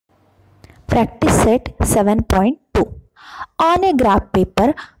Practice set 7.2. On a graph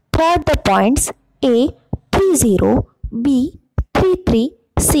paper, plot the points A 30, B 33,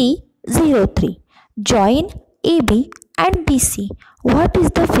 C 03. Join AB and BC. What is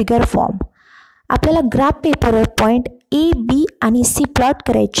the figure form? आपल्याला graph पेपरवर point A B आणि C plot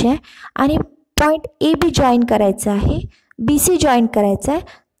करायचे आहे आणि point A B join करायचं आहे, B C join करायचं आहे.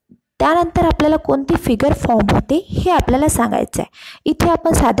 त्यानंतर आपल्याला कोणती फिगर फॉर्म होते हे आपल्याला सांगायचं आहे. इथे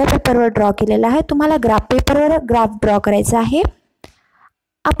आपण साध्या पेपरवर ड्रॉ केलेला आहे. तुम्हाला ग्राफ पेपरवर ग्राफ ड्रॉ करायचा आहे.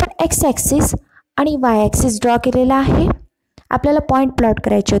 आपण एक्स ॲक्सिस आणि वाय ॲक्सिस ड्रॉ केलेला आहे. आपल्याला पॉईंट प्लॉट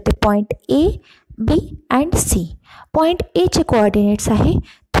करायचे होते, point A B and C. Point एचे coordinates आहे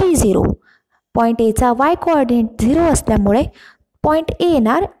 30. पॉईंट एचा वाय कोऑर्डिनेट 0 असल्यामुळे पॉईंट ए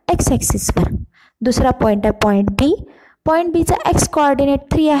येणार एक्स ॲक्सिसवर. दुसरा पॉईंट आहे पॉईंट बी. पॉईंट बीचा एक्स कोऑर्डिनेट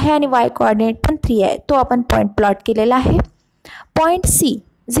 3 आहे आणि वाय कोऑर्डिनेट पण 3 आहे, तो आपण पॉईंट प्लॉट केलेला आहे. Point C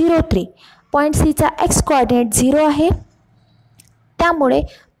 03. पॉईंट सीचा एक्स कोऑर्डिनेट 0 आहे, त्यामुळे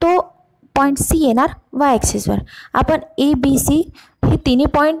तो पॉईंट सी येणार वाय ॲक्सिसवर. आपण ए बी सी हे तिन्ही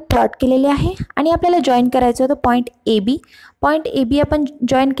पॉईंट प्लॉट केलेले आहे आणि आपल्याला जॉईन करायचं होतं point A B. Point A B आपण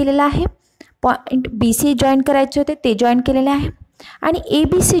जॉईन केलेला आहे. पॉईंट बी सी जॉईन करायचे होते, ते जॉईन केलेले आहे. आणि ए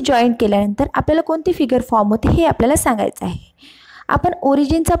बी सी जॉईन केल्यानंतर आपल्याला कोणती फिगर फॉर्म होते हे आपल्याला सांगायचं आहे. आपण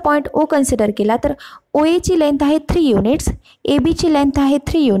ओरिजिनचा पॉईंट ओ कन्सिडर केला तर ओ एची लेंथ आहे 3 युनिट्स, ए बीची लेंथ आहे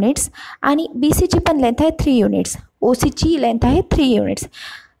 3 युनिट्स आणि बी सीची पण लेंथ आहे 3 युनिट्स, ओ सीची लेंथ आहे 3 युनिट्स.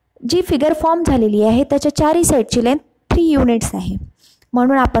 जी फिगर फॉर्म झालेली आहे त्याच्या चारही साईडची लेंथ 3 युनिट्स आहे,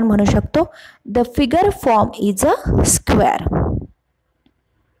 म्हणून आपण म्हणू शकतो the figure form is a square.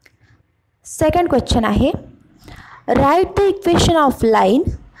 Second question आहे, write the equation of line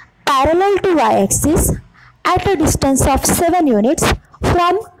parallel to Y axis at a distance of 7 units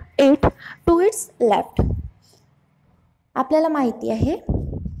from it to it's left. आपल्याला माहिती आहे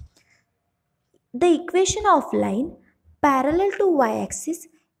the equation of line parallel to Y axis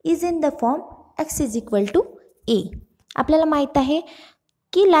is in the form x is equal to ए. आपल्याला माहीत आहे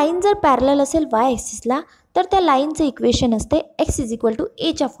की line जर parallel असेल Y ॲक्सिसला तर त्या लाईनचं इक्वेशन असते एक्स इज इक्वल टू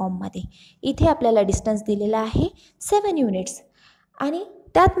एच्या फॉर्ममध्ये. इथे आपल्याला डिस्टन्स दिलेला आहे 7 युनिट्स आणि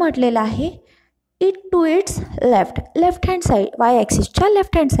त्यात म्हटलेलं आहे it to it's left hand side, Y ॲक्सिसच्या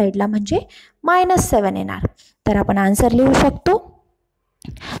left hand साईडला म्हणजे -7 येणार. तर आपण आन्सर लिहू शकतो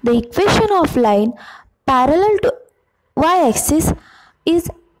the equation of line parallel to Y axis is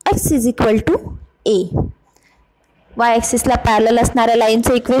x is equal to A. Y ॲक्सिसला parallel असणाऱ्या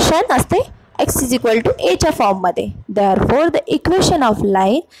लाईनचं इक्वेशन असते एक्स इज इक्वल टू एच्या फॉर्ममध्ये. Therefore the equation of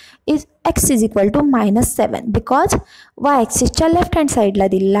line is x is equal to -7 because Y ॲक्सिसच्या left hand साईडला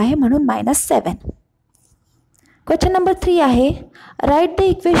दिलेला आहे म्हणून -7. Question number 3 आहे, write the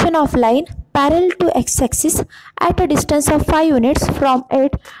equation of line पॅरल to x axis at a distance of 5 units from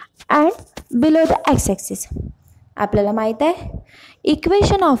it and below the x axis. आपल्याला माहीत आहे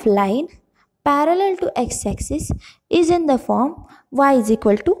equation of line parallel to x axis is in the form Y is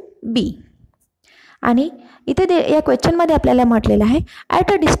equal to be. आणि इथे या क्वेश्चनमध्ये आपल्याला म्हटलेलं आहे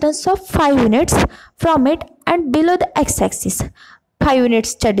at a distance of 5 units from it and below the x axis. 5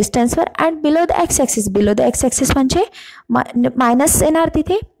 युनिट्सच्या डिस्टन्सवर and below the x axis. Below the x axis म्हणजे minus येणार,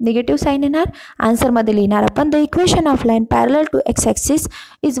 तिथे निगेटिव्ह साईन येणार. आन्सरमध्ये लिहिणार आपण the equation of line parallel to x axis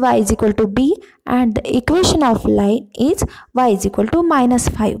is why is equal to be and the equation of line is why is equal to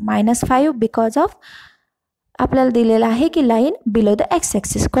 -5. -5 because of आपल्याला दिलेलं आहे की line below the x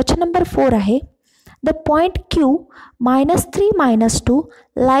axis. Question number 4 आहे, the point Q -3 -2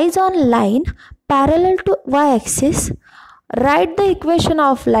 lies on line parallel to y-axis. Write the equation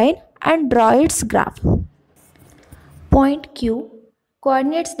of line and draw its graph. Point Q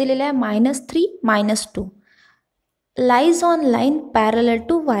coordinates दिलेले आहे -3 -2 lies on line parallel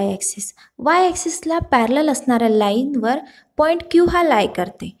to y-axis. y-axisला parallel असणाऱ्या लाईनवर point Q हा लाई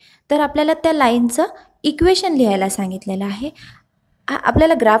करते. तर आपल्याला त्या लाईनचं इक्वेशन लिहायला सांगितलेलं आहे.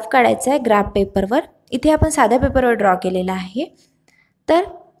 आपल्याला ग्राफ काढायचा आहे ग्राफ पेपरवर. इथे आपण साध्या पेपरवर ड्रॉ केलेला आहे. तर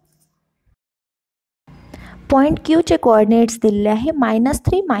पॉईंट क्यूचे कोऑर्डिनेट्स दिलेले आहे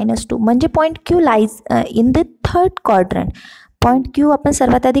 -3 -2 म्हणजे point Q lies in the third quadrant. Point Q आपण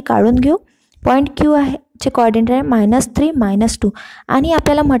सर्वात आधी काढून घेऊ. पॉईंट क्यू आहे चे कोऑर्डिनेट आहे -3 -2 आणि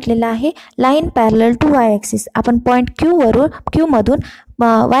आपल्याला म्हटलेलं आहे line parallel to Y axis. आपण point क्यूमधून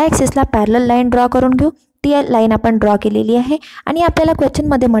Y ॲक्सिसला parallel line draw करून घेऊ. ती लाईन आपण ड्रॉ केलेली आहे आणि आपल्याला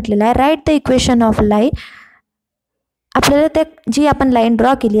क्वेश्चनमध्ये म्हटलेलं आहे write the equation of line. आपल्याला त्या जी आपण लाईन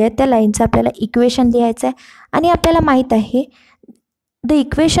ड्रॉ केली आहे त्या लाईनचं आपल्याला इक्वेशन लिहायचं आहे आणि आपल्याला माहीत आहे the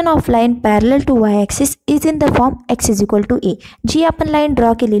equation of line parallel to Y axis is in the form x is equal to ए. जी आपण लाईन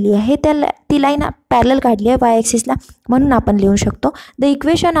ड्रॉ केलेली आहे ती लाईन पॅरलल काढली आहे वाय ॲक्सिसला, म्हणून आपण लिहू शकतो the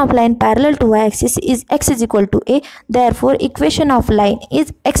equation of line parallel to Y axis is x is equal to A. Therefore equation of line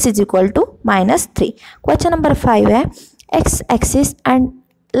is x is equal to -3. Question number 5 आहे x axis and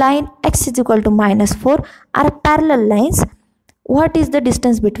line x is equal to -4 R parallel lines. What is the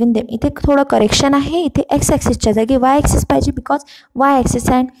distance between them. इथे थोडं correction आहे. इथे x ॲक्सिसच्या जागी Y axis पाहिजे, because Y axis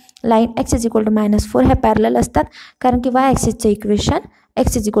and line x is equal to -4 ह्या parallel असतात, कारण की Y ॲक्सिसचं equation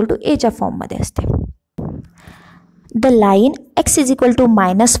x is equal to एच्या फॉर्ममध्ये असते. The line x is equal to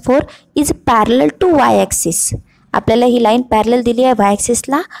 -4 is parallel to Y axis. आपल्याला ही लाईन पॅरलल दिली आहे Y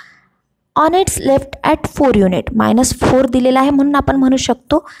ॲक्सिसला on it's left at 4 unit. -4 दिलेला आहे, म्हणून आपण म्हणू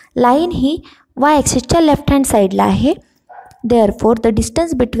शकतो लाईन ही वाय ॲक्सिसच्या लेफ्ट हँड साईडला आहे. Therefore, the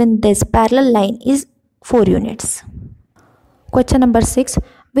distance between this parallel line is 4 units. Question number 6.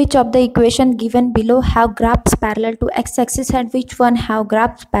 Which of the equation given below have graphs parallel to x-axis and which one have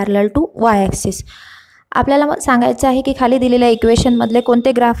graphs parallel to y-axis? आपल्याला सांगायचं आहे की खाली दिलेल्या इक्वेशनमधले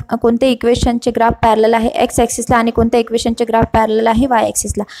कोणते इक्वेशनचे ग्राफ पॅरलल आहे x ॲक्सिसला आणि कोणत्या इक्वेशनचे ग्राफ पॅरलल आहे वाय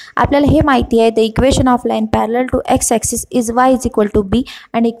ॲक्सिसला. आपल्याला हे माहिती आहे the equation of line parallel to x axis is why is equal to be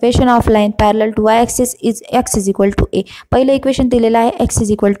and equation of line parallel to Y axis is x is equal to ए. पहिलं equation दिलेलं आहे x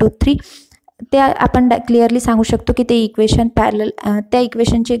is equal to 3. ते आपण clearly सांगू शकतो की ते equation parallel त्या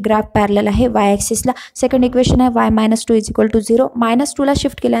इक्वेशनचे ग्राफ पॅरलल आहे वाय ॲक्सिसला. सेकंड इक्वेशन आहे y -2 is equal to 0. -2ला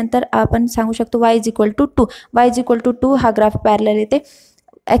shift केल्यानंतर आपण सांगू शकतो y is equal to 2. y is equal to 2 हा ग्राफ पॅरलल येते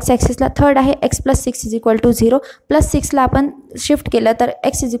एक्स ॲक्सिसला. थर्ड आहे x + 6 इज इक्वल टू 0. +6ला आपण शिफ्ट केलं तर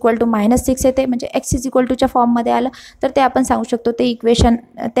x इज इक्वल टू -6 येते, म्हणजे x इज इक्वल टूच्या फॉर्ममध्ये आलं तर ते आपण सांगू शकतो ते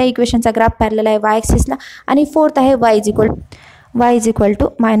त्या इक्वेशनचा ग्राफ पॅरलल आहे वाय ॲक्सिसला. आणि फोर्थ आहे y is equal to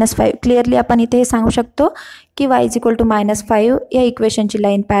 -5. Clearly आपण इथे हे सांगू शकतो की y इज इक्वल टू -5 या इक्वेशनची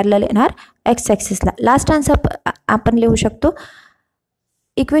लाईन पॅरलल येणार एक्स ॲक्सिसला. लास्ट आन्सर आपण लिहू शकतो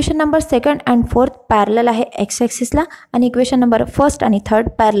इक्वेशन नंबर 2 and 4 पॅरलल आहे एक्स ॲक्सिसला आणि इक्वेशन नंबर 1 आणि 3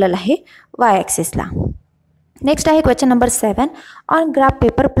 पॅरलल आहे वाय ॲक्सिसला. नेक्स्ट आहे question number 7. On graph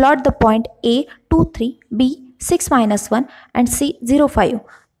paper plot the point A 2 3 B 6 -1 and C 0 5.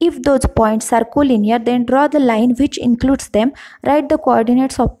 If those points are collinear, then draw the line which includes them. Write the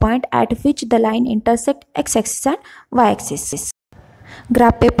coordinates of point at which the line intersect x-axis and y-axis.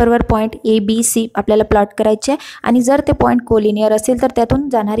 Graph पेपरवर point A B C आपल्याला plot करायचे आहे आणि जर ते point collinear असेल तर त्यातून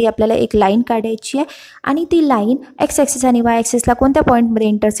जाणारी आपल्याला एक लाईन काढायची आहे आणि ती लाईन एक्स ॲक्सिस आणि वाय ॲक्सिसला कोणत्या पॉईंटमध्ये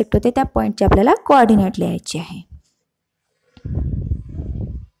इंटरसेक्ट होते त्या पॉईंटचे आपल्याला कोऑर्डिनेट लिहायचे आहे.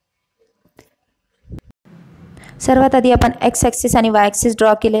 सर्वात आधी आपण एक्स ॲक्सिस आणि वाय ॲक्सिस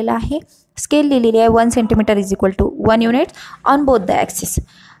ड्रॉ केलेला आहे. स्केल लिहिलेली आहे 1 centimetre is equal to 1 unit on both the axis.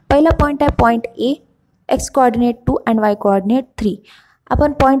 पहिला पॉईंट आहे point A x coordinate 2 and Y coordinate 3.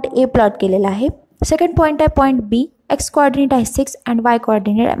 आपण पॉईंट ए प्लॉट केलेला आहे. सेकंड पॉईंट आहे पॉईंट बी एक्स कोऑर्डिनेट आहे 6 अँड वाय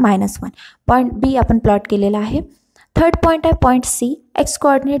कोऑर्डिनेट आहे -1. पॉईंट बी आपण प्लॉट केलेला आहे. थर्ड पॉईंट आहे point C x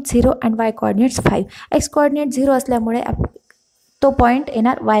coordinate 0 and Y coordinates 5. X coordinate 0 असल्यामुळे तो पॉईंट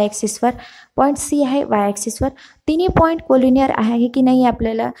येणार वाय ॲक्सिसवर. पॉईंट सी आहे वाय ॲक्सिसवर. तिन्ही पॉईंट कोलिनियर आहे की नाही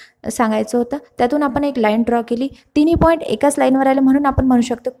आपल्याला सांगायचं होतं. त्यातून आपण एक लाईन ड्रॉ केली. तिन्ही पॉईंट एकाच लाईनवर आले म्हणून आपण म्हणू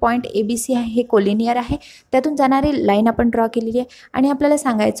शकतो पॉईंट ए बी सी आहे हे कोलिनियर आहे. त्यातून जाणारी लाईन आपण ड्रॉ केलेली आहे आणि आपल्याला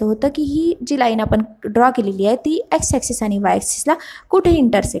सांगायचं होतं की ही जी लाईन आपण ड्रॉ केलेली आहे ती एक्स ॲक्सिस आणि वाय ॲक्सिसला कुठे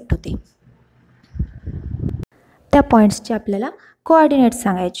इंटरसेक्ट होते. त्या पॉईंट्सचे आपल्याला कोऑर्डिनेट्स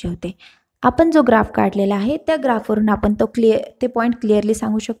सांगायचे होते. आपण जो ग्राफ काढलेला आहे त्या ग्राफवरून आपण ते पॉईंट क्लिअरली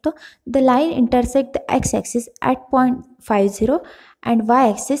सांगू शकतो. The line intersect the x axis at point 50 and Y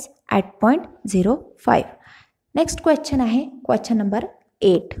axis at point 05. Next question आहे question number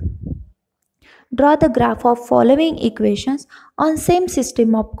 8. Draw the graph of following equations on same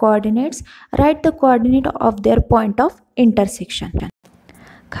system of coordinates. Write the coordinate of their point of intersection.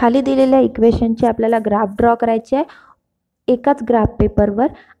 खाली दिलेल्या इक्वेशनचे आपल्याला graph draw करायचे आहे एकाच graph पेपरवर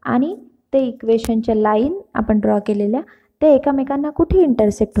आणि ते इक्वेशनच्या लाईन आपण ड्रॉ केलेल्या ते एकमेकांना कुठे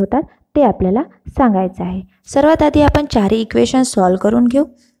इंटरसेक्ट होतात ते आपल्याला सांगायचं आहे. सर्वात आधी आपण चारही इक्वेशन सॉल्व करून घेऊ.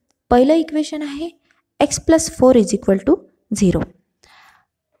 पहिलं इक्वेशन आहे x + 4 इज इक्वल टू 0.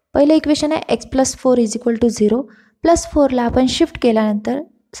 पहिलं इक्वेशन आहे x + 4 इज इक्वल टू 0. +4ला आपण शिफ्ट केल्यानंतर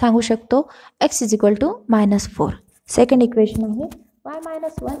सांगू शकतो x is equal to -4. Second equation आहे y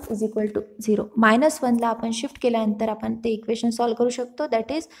 -1 इज इक्वल टू 0. -1ला आपण शिफ्ट केल्यानंतर आपण ते इक्वेशन सॉल्व करू शकतो.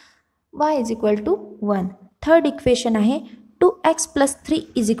 That is y is equal to 1. Third equation आहे 2x + 3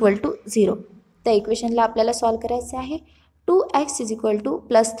 इज इक्वल टू 0. त्या इक्वेशनला आपल्याला सॉल्व करायचे आहे. 2x इज इक्वल टू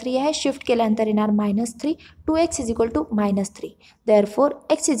 +3 आहे, शिफ्ट केल्यानंतर येणार -3. 2x is equal to -3. Therefore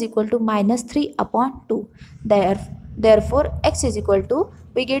x is equal to -3/2. Therefore x is equal to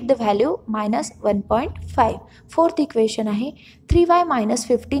we get the value -1.5. Fourth equation आहे 3y -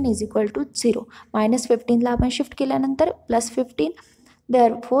 15 is equal to 0. -15ला आपण shift केल्यानंतर +15.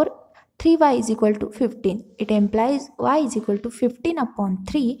 Therefore 3y is equal to 15. It employees y is equal to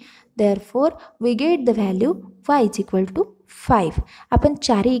 15/3. Therefore we get the value y is equal to 5. आपण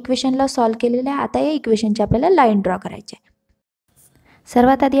चारही इक्वेशनला solve केलेलं आहे. आता या इक्वेशनची आपल्याला लाईन ड्रॉ करायची आहे.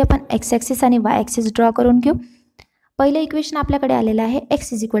 सर्वात आधी आपण x ॲक्सिस आणि y ॲक्सिस ड्रॉ करून घेऊ. पहिलं इक्वेशन आपल्याकडे आलेलं आहे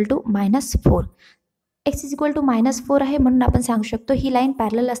x is equal to -4. x is equal to -4 आहे म्हणून आपण सांगू शकतो ही लाईन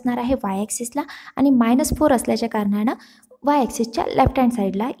पॅरलल असणार आहे y ॲक्सिसला आणि -4 असल्याच्या कारणानं y ॲक्सिसच्या लेफ्ट हँड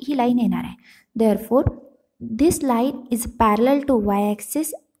साईडला ही लाईन येणार आहे. Therefore this line is parallel to y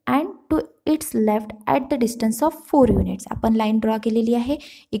axis and to it's left at the distance of 4 units. आपण लाईन ड्रॉ केलेली आहे.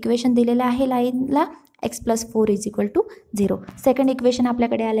 इक्वेशन दिलेलं आहे लाईनला x + 4 is equal to 0. Second equation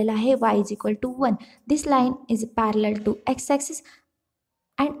आपल्याकडे आलेलं आहे y is equal to 1. This line is parallel to x axis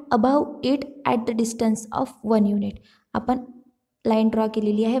and above it at the distance of 1 unit. आपण लाईन ड्रॉ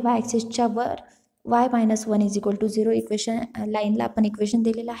केलेली आहे y ॲक्सिसच्या वर y - 1 is equal to 0 equation लाईनला आपण equation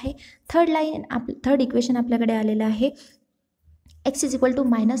दिलेलं आहे. थर्ड इक्वेशन आपल्याकडे आलेलं आहे x is equal to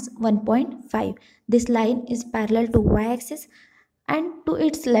 -1.5. This line is parallel to y axis and to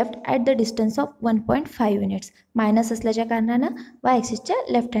it's left at the distance of 1.5 units. Minus असल्याच्या कारणानं y ॲक्सिसच्या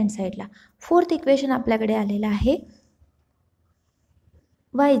लेफ्ट हँड साईडला. फोर्थ इक्वेशन आपल्याकडे आलेलं आहे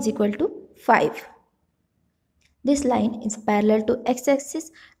y is equal to 5. This line is parallel to x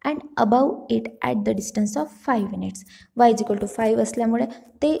axis and above it at the distance of 5 units. y is equal to 5 असल्यामुळे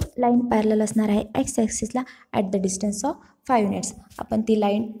ते line parallel असणार आहे x ॲक्सिसला at the distance of 5 units. आपण ती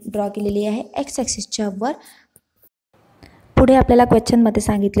line draw केलेली आहे x ॲक्सिसच्या वर. पुढे आपल्याला क्वेश्चनमध्ये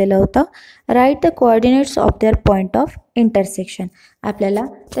सांगितलेलं होतं write the coordinates of their point of intersection. आपल्याला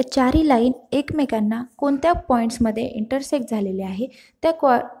त्या चारही लाईन एकमेकांना कोणत्या पॉईंट्समध्ये इंटरसेक्ट झालेले आहे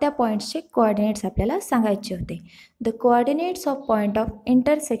त्या पॉईंट्सचे कोऑर्डिनेट्स आपल्याला सांगायचे होते. The coordinates of point of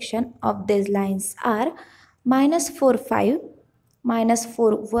intersection of this lines R -4 5,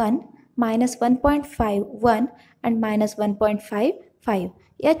 -4 1, -1.5 1 and -1.5 5.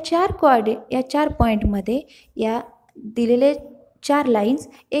 या चार पॉईंटमध्ये या दिलेले 4 लाईन्स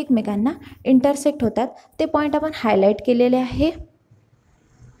एकमेकांना इंटरसेक्ट होतात. ते पॉईंट आपण हायलाईट केलेले आहे.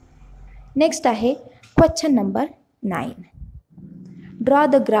 नेक्स्ट आहे question number 9. Draw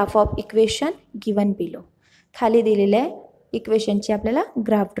the graph of equation given below. खाली दिलेल्या इक्वेशनची आपल्याला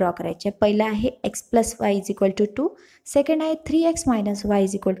ग्राफ ड्रॉ करायची आहे. पहिला आहे x + y is equal to 2. Second आहे 3x - y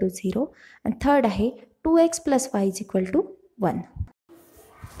is equal to 0. आणि थर्ड आहे 2x + y is equal to 1.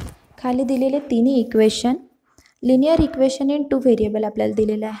 खाली दिलेले तिन्ही equation linear equation in 2 variable आपल्याला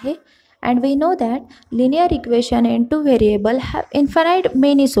दिलेलं आहे. And we know that linear equation in 2 variable have infinite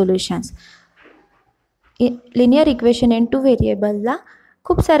many solutions. Linear equation in 2 व्हेरिएबलला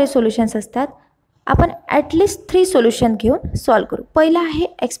खूप सारे सोल्युशन्स असतात. आपण ॲटलिस्ट 3 सोल्युशन घेऊन सॉल्व करू. पहिला आहे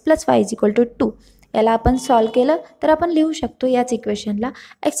x + y is equal to 2. याला आपण सॉल्व केलं तर आपण लिहू शकतो याच इक्वेशनला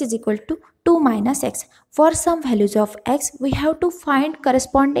x is equal to 2 - x. For some values of x we have to find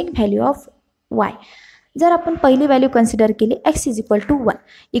corresponding value of y. जर आपण पहिली व्हॅल्यू कन्सिडर केली x इज इक्वल टू 1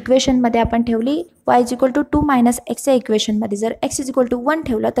 इक्वेशनमध्ये आपण ठेवली y is equal to 2 - x या इक्वेशनमध्ये जर x इज इक्वल टू 1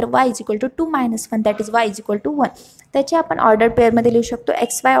 ठेवलं तर y is equal to 2 - 1 that is y is equal to 1. त्याची आपण ऑर्डर पेअरमध्ये लिहू शकतो.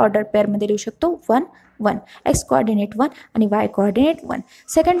 XY ऑर्डर पेअरमध्ये लिहू शकतो 1 1. x कोऑर्डिनेट 1 आणि y कोऑर्डिनेट 1.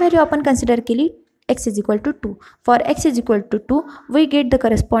 सेकंड व्हॅल्यू आपण कन्सिडर केली x is equal to 2. For x is equal to 2 we get the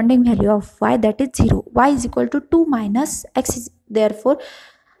corresponding value of y that is 0. y is equal to 2 - x is therefore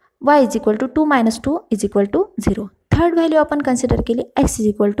y is equal to 2 - 2 is equal to 0. Third value आपण consider केली x is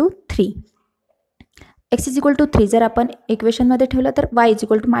equal to 3. x is equal to 3 जर आपण इक्वेशनमध्ये ठेवलं तर y is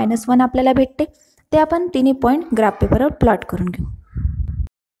equal to -1 आपल्याला भेटते. ते आपण तिन्ही पॉईंट ग्राफ पेपरवर प्लॉट करून घेऊ.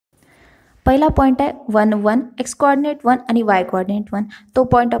 पहिला पॉईंट आहे 1 1 x कोऑर्डिनेट 1 आणि y कोऑर्डिनेट 1. तो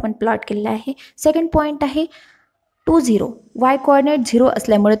पॉईंट आपण प्लॉट केलेला आहे. सेकंड पॉईंट आहे 2 0 y कोऑर्डिनेट 0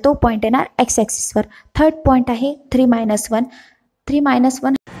 असल्यामुळे तो पॉईंट येणार x ॲक्सिसवर. थर्ड पॉईंट आहे 3 -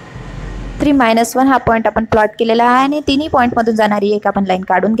 1 हा पॉईंट आपण प्लॉट केलेला आहे आणि तिन्ही पॉईंटमधून जाणारी एक आपण लाईन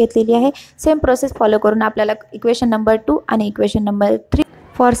काढून घेतलेली आहे. सेम प्रोसेस फॉलो करून आपल्याला इक्वेशन नंबर 2 आणि equation number 3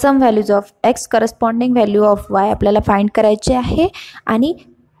 for some values of x corresponding value of y आपल्याला फाइंड करायचे आहे आणि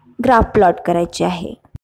ग्राफ प्लॉट करायचे आहे.